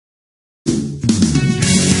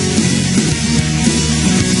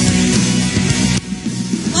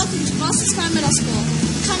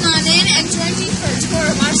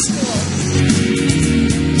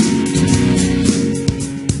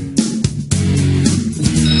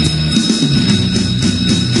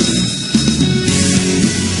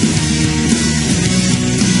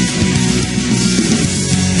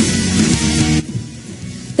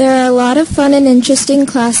lot of fun and interesting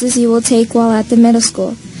classes you will take while at the middle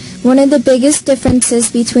school. One of the biggest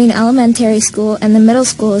differences between elementary school and the middle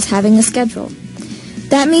school is having a schedule.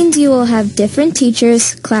 That means you will have different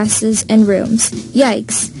teachers, classes, and rooms.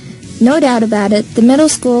 Yikes! No doubt about it, the middle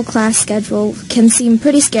school class schedule can seem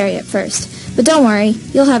pretty scary at first. But don't worry,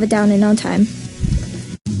 you'll have it down in no time.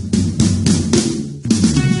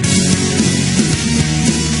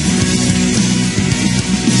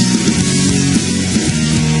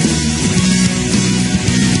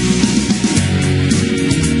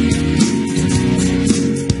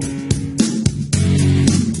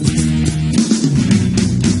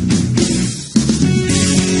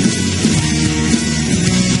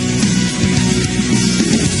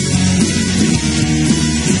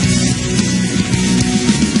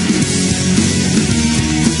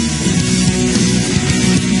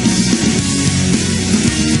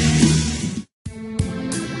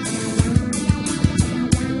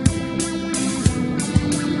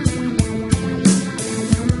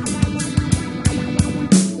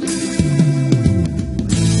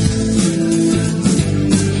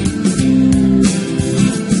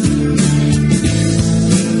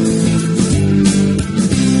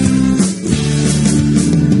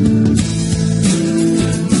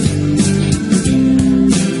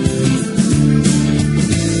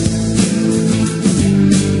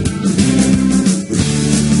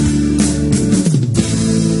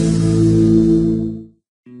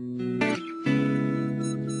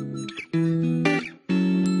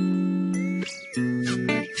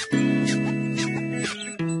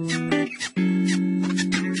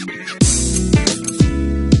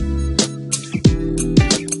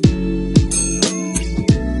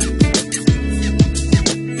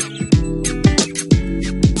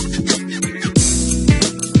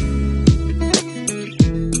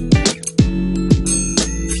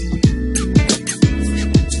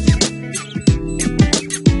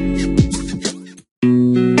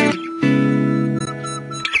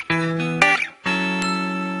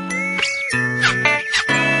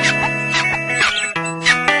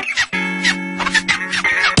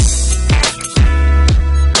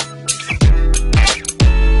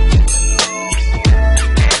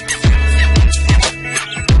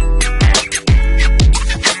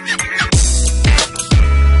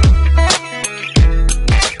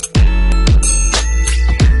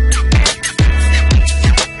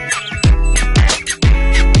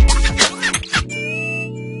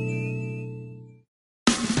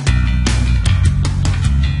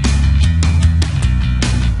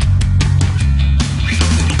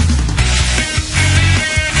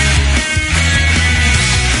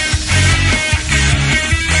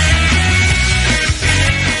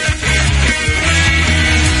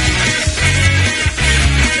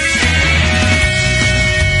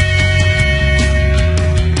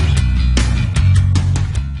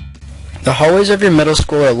 The hallways of your middle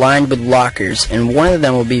school are lined with lockers, and one of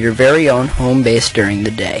them will be your very own home base during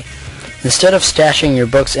the day. Instead of stashing your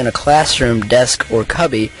books in a classroom, desk, or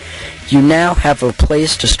cubby, you now have a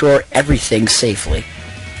place to store everything safely.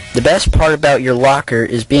 The best part about your locker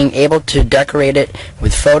is being able to decorate it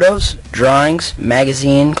with photos, drawings,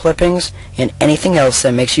 magazine clippings, and anything else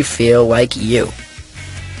that makes you feel like you.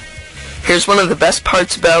 Here's one of the best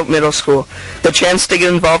parts about middle school, the chance to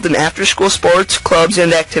get involved in after-school sports, clubs,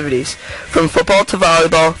 and activities. From football to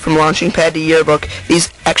volleyball, from launching pad to yearbook, these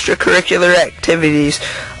extracurricular activities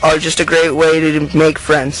are just a great way to make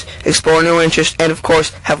friends, explore new interests, and of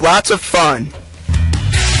course, have lots of fun.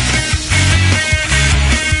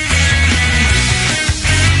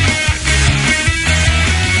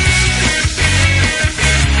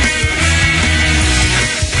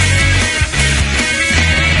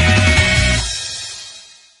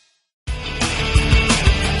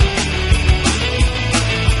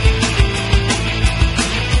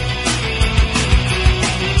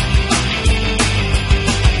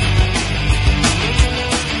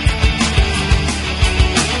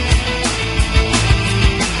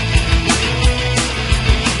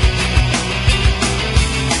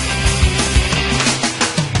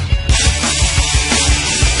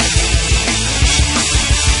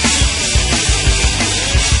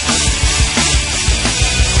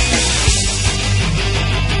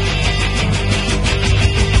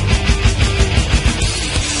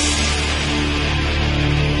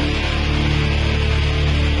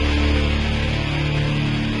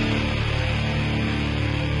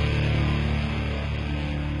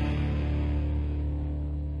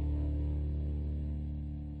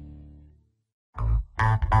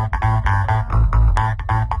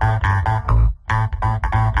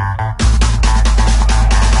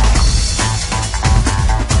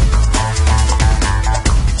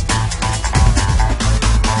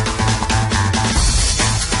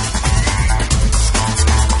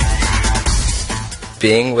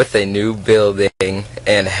 Being with a new building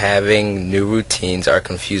and having new routines are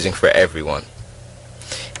confusing for everyone.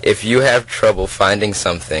 If you have trouble finding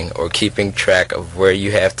something or keeping track of where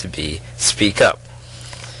you have to be, speak up.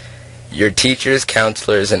 Your teachers,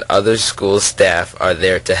 counselors, and other school staff are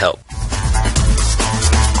there to help.